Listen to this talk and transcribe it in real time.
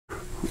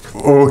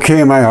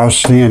Okay, my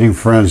outstanding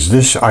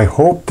friends, I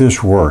hope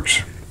this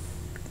works.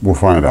 We'll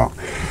find out.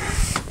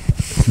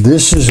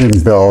 This is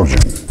in Belgium,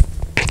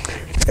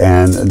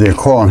 and they're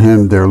calling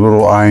him their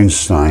little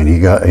Einstein. He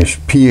got his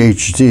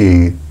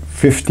PhD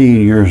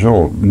 15 years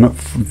old.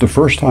 The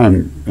first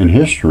time in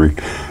history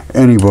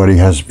anybody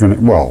has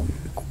been, well,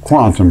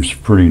 quantum's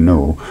pretty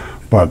new,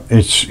 but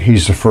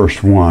he's the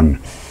first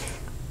one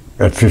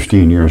at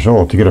 15 years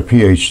old to get a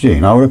PhD.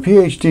 Now, what a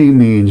PhD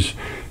means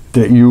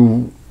that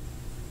you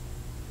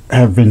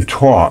have been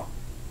taught,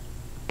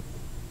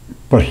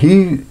 but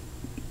he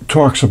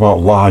talks about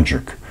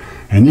logic.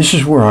 And this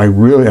is where I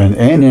really,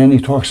 and he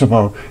talks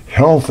about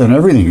health and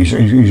everything.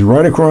 He's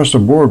right across the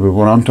board with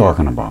what I'm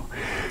talking about.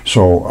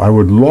 So I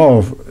would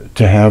love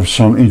to have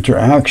some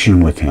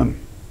interaction with him.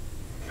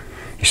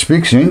 He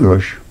speaks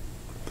English,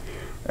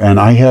 and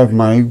I have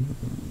my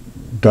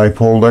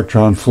dipole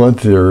electron flood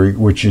theory,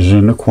 which is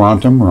in the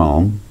quantum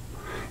realm.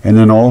 And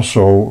then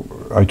also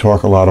I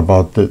talk a lot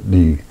about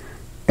the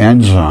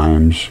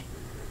enzymes,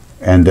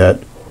 and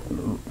that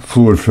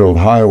fluid-filled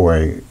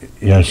highway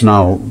has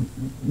now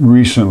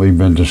recently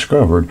been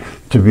discovered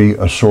to be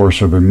a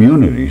source of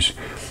immunities.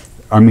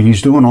 I mean,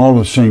 he's doing all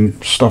the same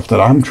stuff that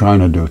I'm trying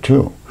to do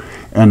too.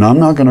 And I'm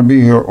not going to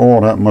be here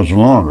all that much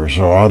longer,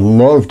 so I'd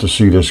love to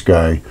see this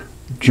guy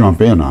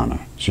jump in on it.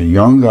 He's a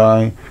young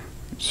guy,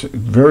 it's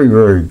very,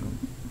 very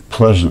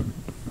pleasant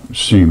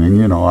seeming,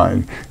 you know,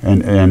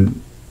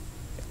 and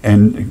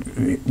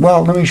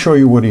well, let me show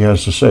you what he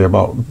has to say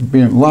about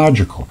being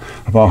logical,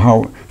 about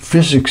how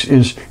physics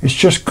it's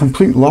just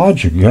complete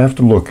logic. You have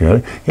to look at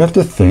it, you have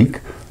to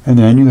think, and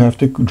then you have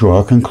to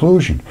draw a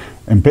conclusion.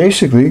 And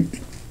basically,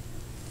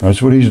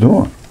 that's what he's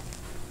doing.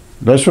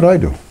 That's what I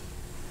do.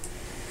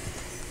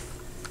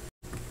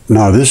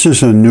 Now, this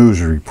is a news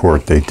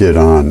report they did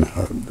on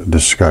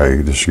this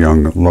guy, this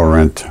young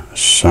Laurent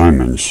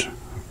Simons,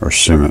 or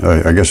Simons,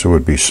 I guess it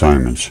would be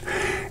Simons.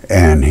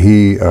 And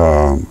he,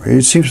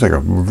 it seems like a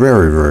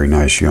very, very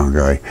nice young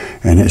guy.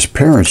 And his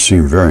parents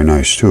seem very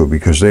nice too,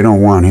 because they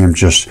don't want him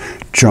just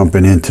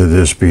jumping into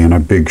this, being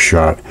a big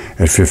shot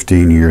at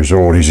 15 years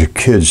old. He's a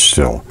kid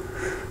still.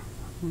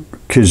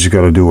 Kids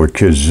got to do what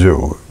kids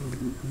do.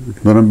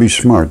 Let him be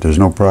smart. There's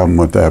no problem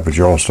with that, but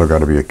you also got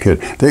to be a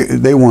kid.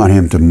 They want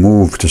him to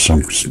move to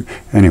some...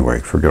 Anyway,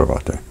 forget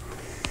about that.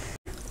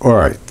 All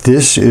right,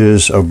 this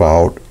is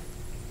about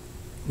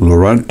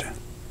Laurent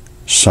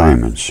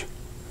Simons.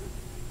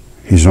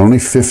 He's only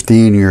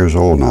 15 years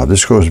old now.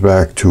 This goes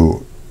back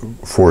to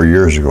 4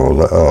 years ago,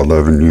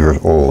 11 years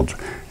old.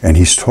 And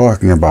he's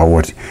talking about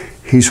what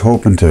he's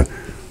hoping to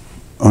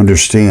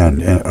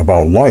understand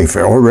about life.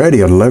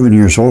 Already at 11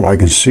 years old, I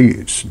can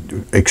see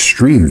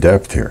extreme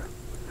depth here.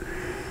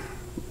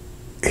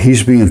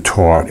 He's being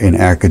taught in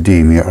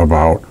academia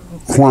about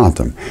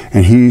quantum.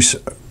 And he's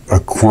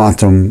a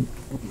quantum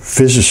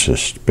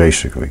physicist,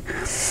 basically.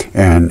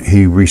 And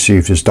he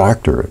received his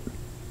doctorate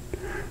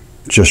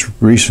just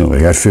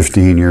recently at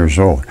 15 years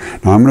old.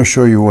 Now I'm going to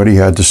show you what he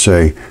had to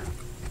say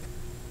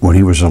when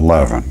he was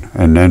 11,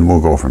 and then we'll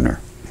go from there.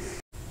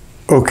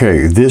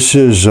 Okay, this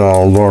is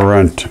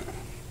Laurent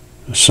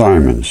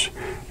Simons,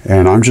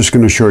 and I'm just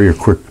going to show you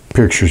quick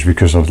pictures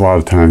because a lot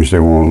of times they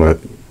won't let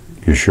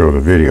you show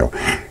the video.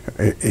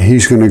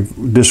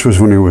 This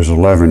was when he was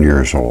 11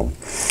 years old.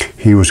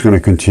 He was going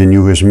to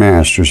continue his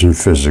master's in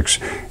physics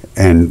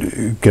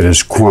and get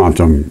his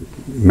quantum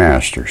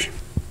master's.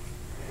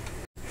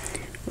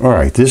 All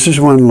right, this is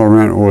when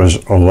Laurent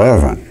was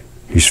 11.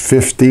 He's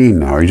 15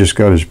 now. He just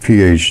got his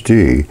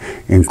PhD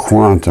in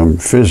quantum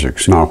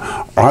physics.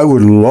 Now, I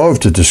would love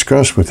to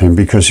discuss with him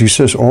because he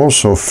says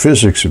also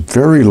physics is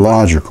very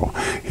logical.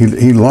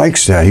 He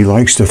likes that. He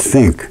likes to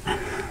think.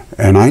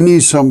 And I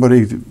need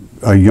somebody,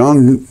 a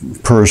young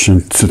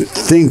person, to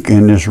think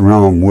in this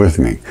realm with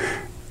me.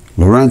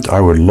 Laurent,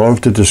 I would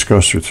love to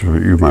discuss it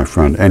with you, my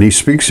friend. And he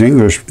speaks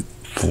English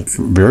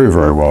very,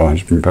 very well.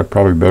 He's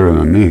probably better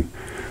than me.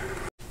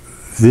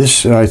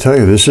 This, I tell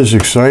you, this is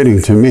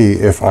exciting to me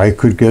if I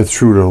could get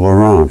through to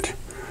Laurent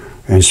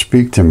and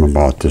speak to him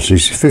about this.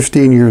 He's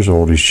 15 years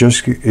old. He's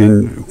just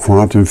in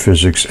quantum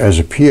physics as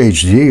a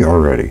PhD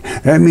already.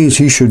 That means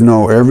he should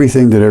know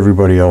everything that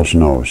everybody else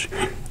knows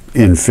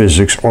in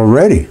physics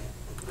already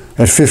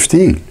at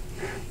 15.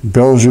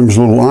 Belgium's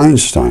little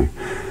Einstein.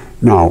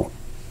 Now,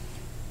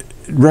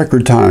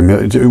 record time,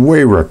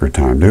 way record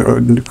time.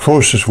 The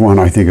closest one,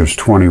 I think, was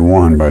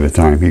 21 by the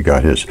time he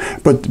got his.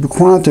 But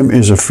quantum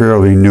is a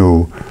fairly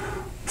new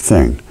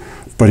thing.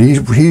 But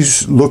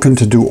he's looking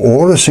to do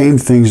all the same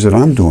things that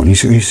I'm doing. He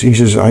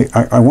says,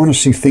 I want to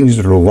see things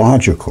that are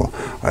logical.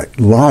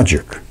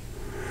 Logic.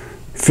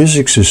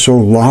 Physics is so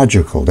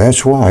logical.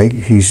 That's why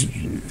he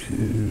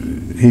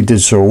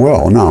did so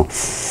well. Now,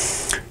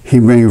 he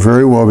may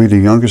very well be the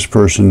youngest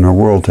person in the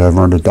world to have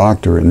earned a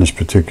doctorate in this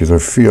particular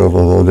field,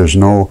 although there's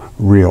no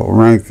real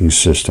ranking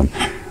system.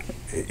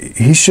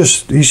 He's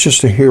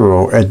just a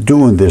hero at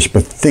doing this,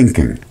 but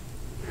thinking.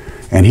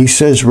 And he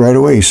says right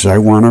away, he says, I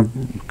want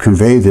to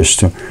convey this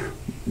to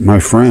my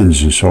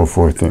friends and so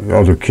forth, the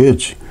other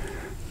kids.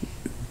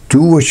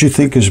 Do what you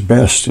think is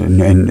best, and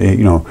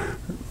you know,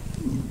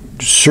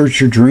 search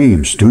your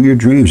dreams, do your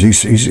dreams. He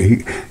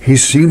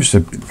seems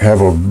to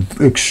have an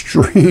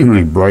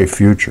extremely bright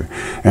future,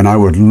 and I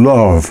would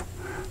love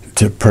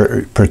to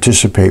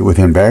participate with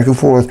him back and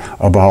forth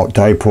about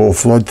dipole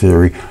flood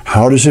theory.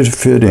 How does it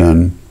fit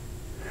in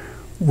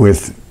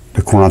with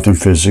the quantum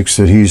physics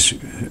that he's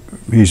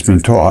been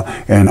taught,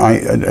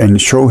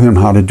 and show him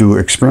how to do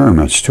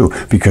experiments too,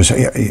 because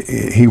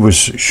he was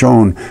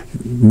shown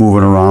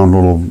moving around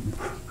little,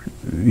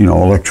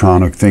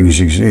 electronic things.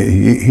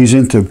 He's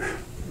into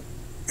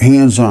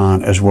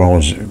hands-on as well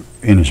as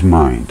in his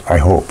mind, I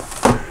hope.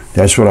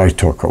 That's what I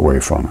took away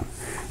from it.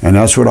 And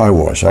that's what I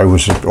was. I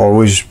was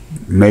always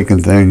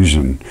making things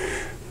and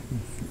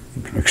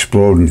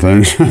exploding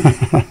things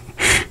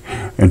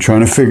and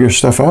trying to figure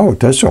stuff out,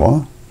 that's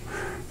all.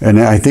 And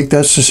I think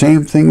that's the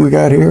same thing we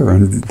got here.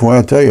 And boy,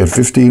 I tell you, at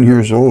 15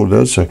 years old,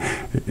 I'm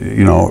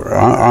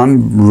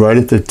right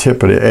at the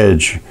tip of the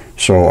edge.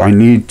 So I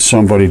need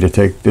somebody to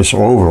take this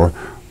over,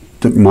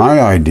 my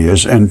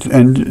ideas, and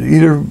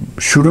either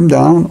shoot them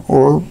down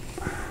or,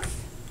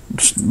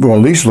 well,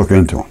 at least look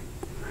into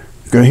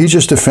them. He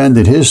just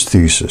defended his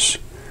thesis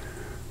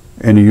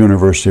in the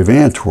University of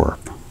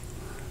Antwerp,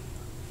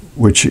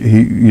 which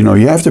you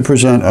have to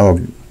present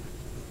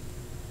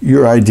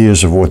your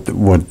ideas of what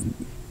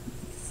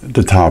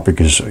the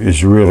topic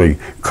is really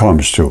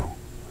comes to,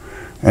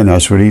 and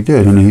that's what he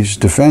did, and he's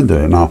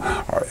defended it.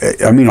 Now,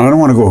 I mean, I don't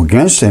want to go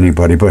against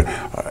anybody, but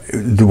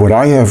what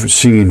I have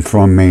seen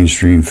from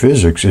mainstream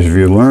physics is if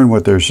you learn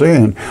what they're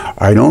saying,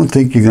 I don't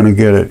think you're going to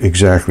get it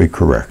exactly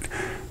correct.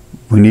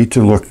 We need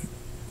to look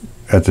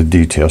at the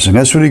details, and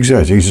that's what he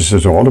says. He says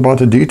it's all about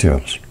the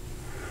details.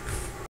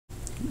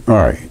 All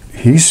right,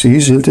 he's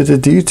into the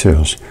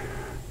details.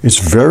 It's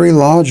very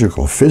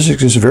logical.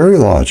 Physics is very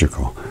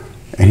logical.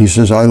 And he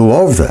says, I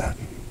love that.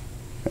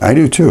 I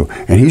do too.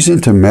 And he's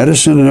into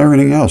medicine and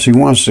everything else. He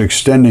wants to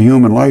extend the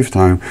human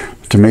lifetime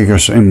to make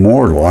us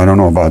immortal. I don't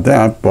know about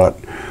that, but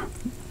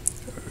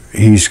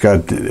he's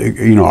got,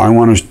 I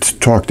want to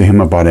talk to him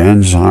about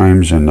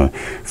enzymes and the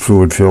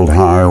fluid-filled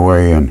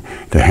highway and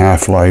the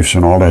half-lives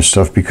and all that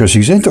stuff, because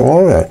he's into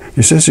all that.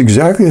 He says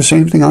exactly the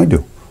same thing I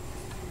do.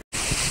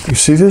 You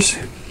see this?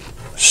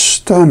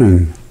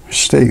 Stunning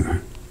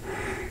statement.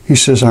 He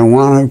says, I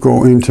want to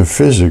go into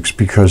physics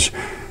because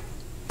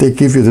they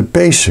give you the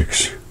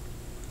basics,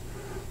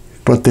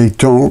 but they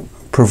don't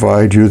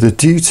provide you the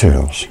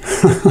details.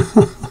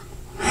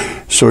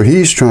 So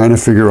he's trying to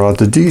figure out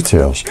the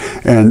details.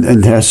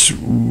 And that's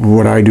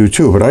what I do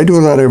too. But I do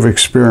a lot of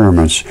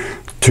experiments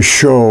to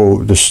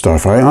show the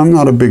stuff. I'm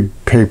not a big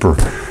paper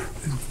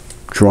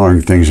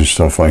drawing things and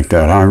stuff like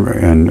that,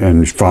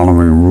 and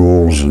following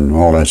rules and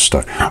all that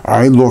stuff.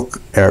 I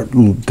look at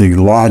the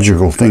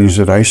logical things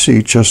that I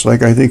see just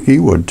like I think he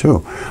would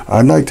too.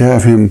 I'd like to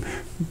have him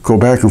go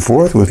back and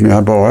forth with me. I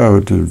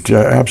would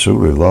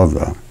absolutely love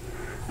that.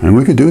 And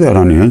we could do that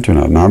on the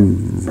internet.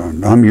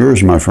 And I'm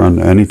yours, my friend,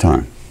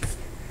 anytime.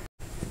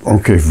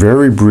 Okay,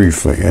 very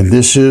briefly, and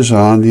this is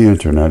on the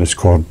internet. It's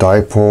called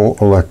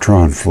Dipole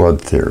Electron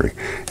Flood theory.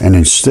 And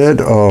instead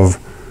of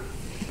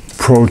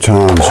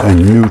protons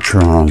and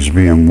neutrons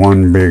being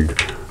one big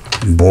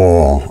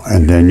ball,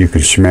 and then you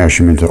can smash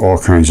them into all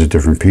kinds of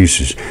different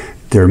pieces,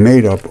 they're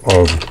made up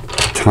of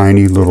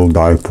tiny little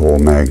dipole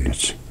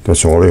magnets.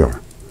 That's all they are.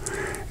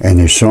 And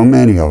there's so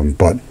many of them,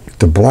 but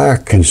the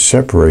black can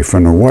separate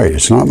from the white.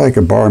 It's not like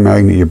a bar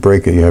magnet, you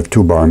break it, you have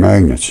two bar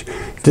magnets.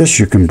 This,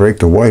 you can break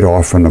the white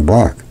off from the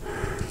black.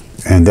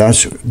 And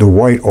that's, the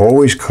white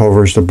always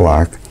covers the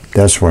black.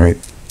 That's why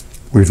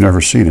we've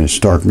never seen it. It's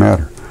dark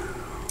matter.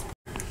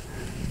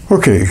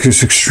 Okay,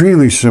 it's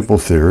extremely simple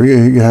theory.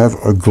 You have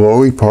a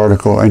glowy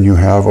particle and you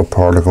have a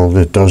particle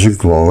that doesn't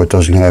glow. It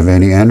doesn't have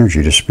any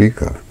energy to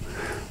speak of.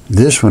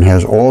 This one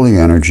has all the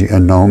energy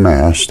and no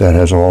mass. That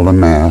has all the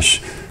mass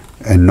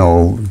and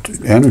no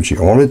energy.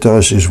 All it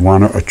does is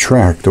want to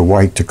attract the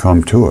white to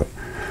come to it.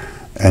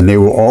 And they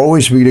will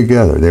always be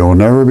together. They will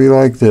never be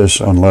like this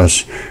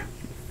unless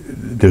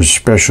there's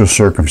special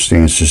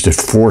circumstances that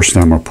force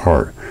them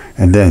apart.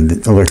 And then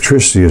the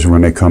electricity is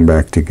when they come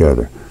back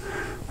together.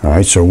 All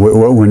right, so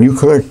when you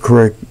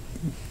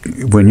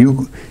when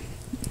you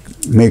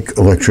make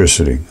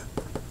electricity,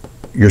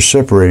 you're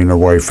separating the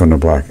white from the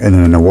black, and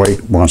then the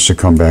white wants to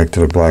come back to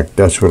the black.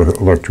 That's what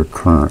electric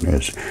current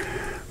is.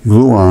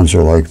 Gluons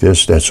are like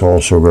this. That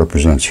also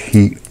represents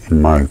heat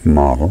in my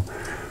model.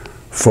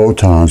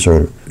 Photons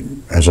are,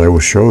 as I will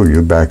show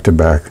you,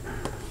 back-to-back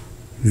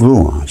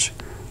gluons.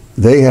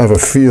 They have a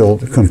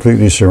field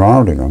completely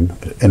surrounding them,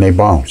 and they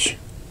bounce.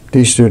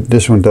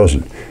 This one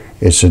doesn't.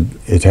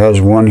 It has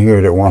one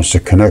here that wants to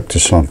connect to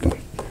something.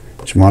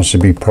 It wants to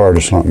be part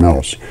of something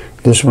else.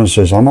 This one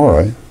says, I'm all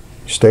right.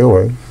 Stay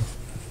away.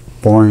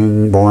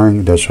 Boring,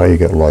 boring. That's how you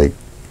get light.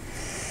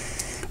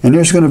 And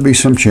there's going to be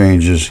some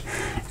changes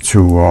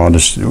to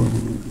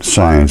the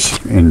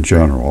science in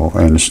general,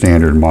 and the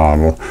standard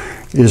model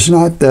is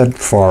not that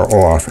far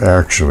off,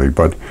 actually,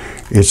 but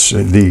it's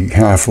the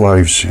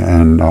half-lives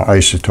and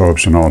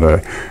isotopes and all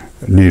that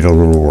need a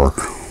little work.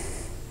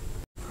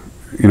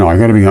 you know, I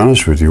got to be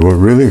honest with you, what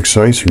really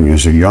excites me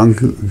is a young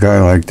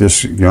guy like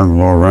this, young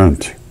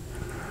Laurent,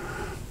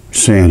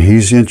 saying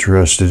he's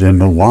interested in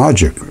the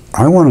logic.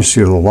 I want to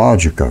see the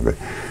logic of it.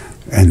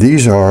 And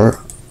these are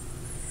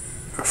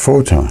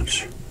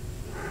photons.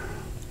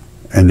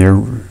 And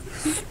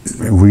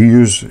we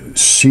use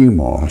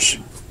CMOS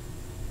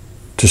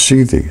to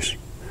see these.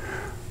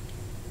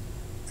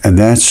 And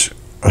that's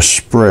a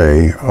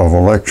spray of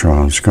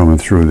electrons coming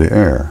through the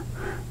air.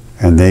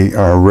 And they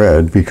are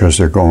red because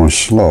they're going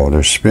slow.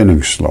 They're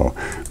spinning slow.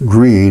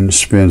 Green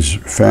spins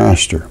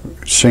faster.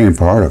 Same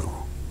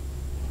particle.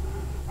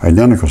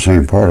 Identical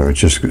same particle.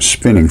 It's just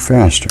spinning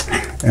faster.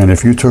 And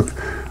if you took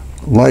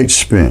light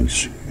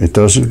spins, it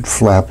doesn't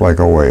flap like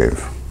a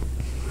wave.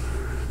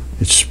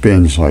 It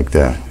spins like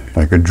that,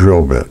 like a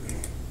drill bit.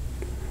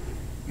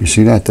 You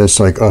see that? That's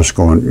like us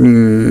going,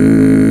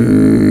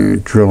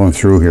 drilling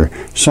through here.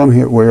 Some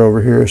hit way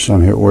over here,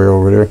 some hit way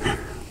over there.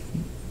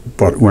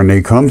 But when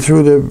they come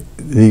through the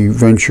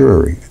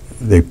venturi,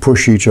 they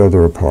push each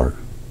other apart.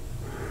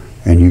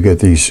 And you get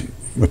these,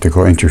 what they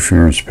call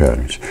interference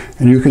patterns.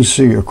 And you can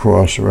see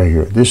across right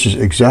here. This is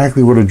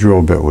exactly what a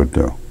drill bit would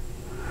do.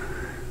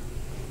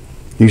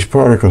 These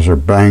particles are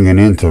banging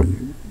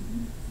into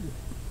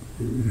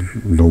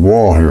the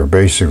wall here,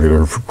 basically.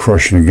 They're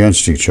crushing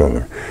against each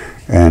other.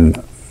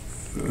 And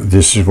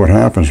this is what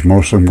happens.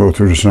 Most of them go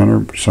through the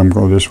center, some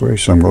go this way,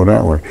 some go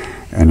that way.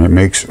 And it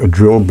makes a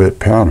drill bit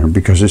pattern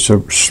because it's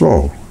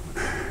slow.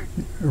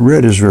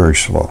 Red is very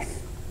slow.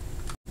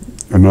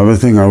 Another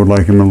thing I would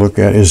like him to look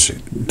at is,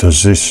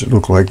 does this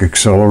look like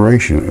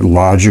acceleration?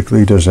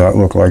 Logically, does that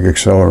look like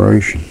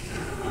acceleration?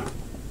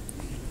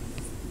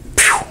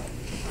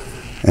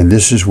 And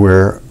this is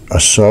where a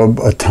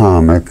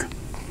subatomic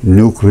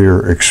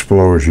nuclear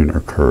explosion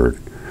occurred,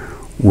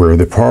 where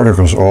the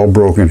particles all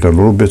broke into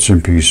little bits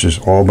and pieces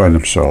all by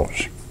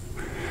themselves.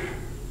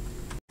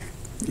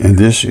 And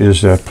this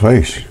is that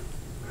place.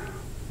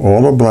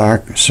 All the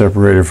black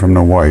separated from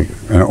the white,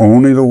 and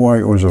only the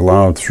white was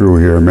allowed through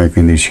here,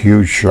 making these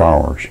huge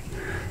showers.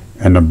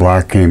 And the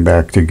black came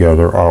back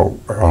together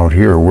out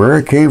here. Where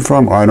it came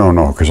from, I don't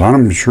know, because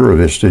I'm sure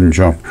this didn't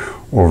jump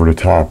over the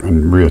top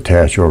and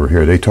reattach over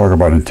here. They talk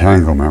about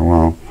entanglement.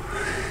 Well,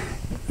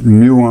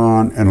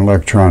 muon and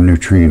electron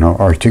neutrino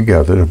are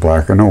together, the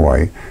black and the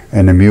white,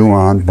 and the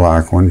muon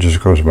black one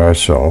just goes by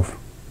itself,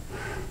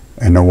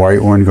 and the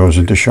white one goes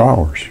into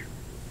showers.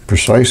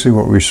 Precisely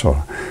what we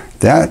saw.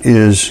 That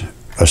is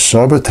a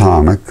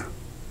subatomic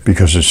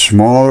because it's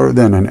smaller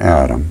than an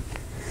atom.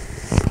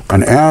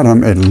 An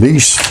atom at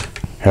least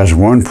has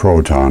one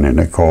proton in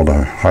it called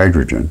a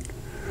hydrogen,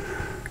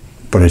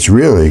 but it's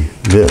really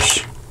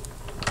this.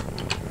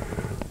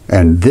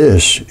 And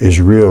this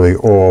is really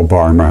all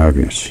bar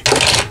magnets.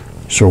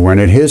 So when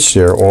it hits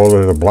there, all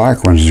of the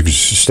black ones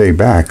stay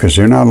back because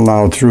they're not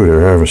allowed through.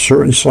 They have a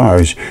certain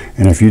size,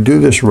 and if you do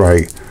this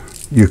right,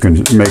 you can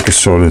make it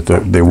so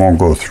that they won't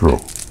go through.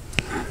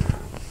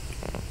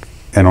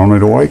 And only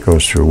the white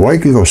goes through.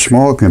 White can go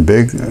small, can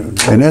big,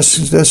 and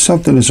that's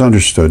something that's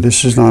understood.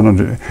 This is not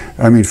under.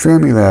 I mean,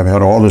 Fermilab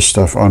had all this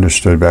stuff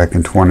understood back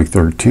in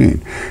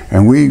 2013,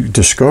 and we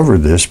discovered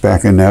this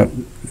back in that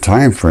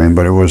time frame,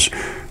 but it was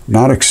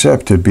not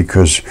accepted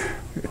because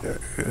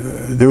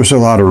there was a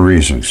lot of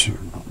reasons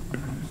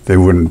they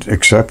wouldn't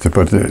accept it.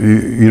 But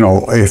you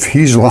know, if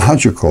he's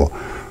logical,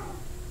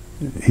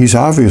 he's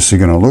obviously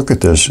going to look at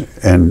this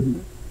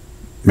and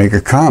make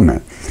a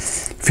comment.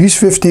 If he's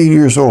 15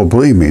 years old,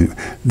 believe me,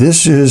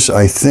 this is,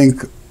 I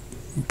think,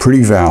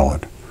 pretty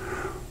valid.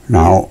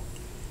 Now,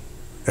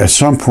 at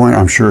some point,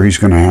 I'm sure he's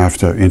going to have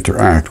to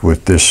interact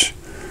with this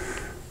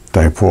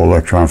dipole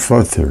electron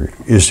flood theory.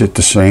 Is it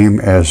the same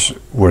as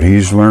what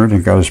he's learned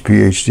and got his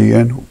PhD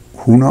in?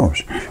 Who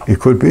knows? It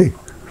could be.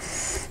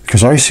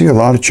 Because I see a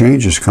lot of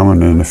changes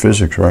coming in the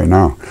physics right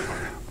now.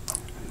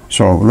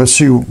 So let's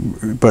see,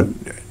 but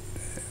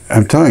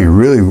I'm telling you,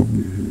 really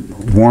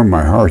warmed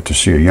my heart to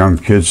see a young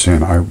kid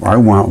saying, I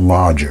want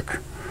logic.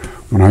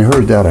 When I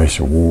heard that, I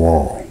said,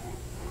 whoa.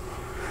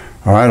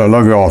 All right, I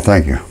love you all.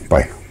 Thank you.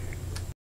 Bye.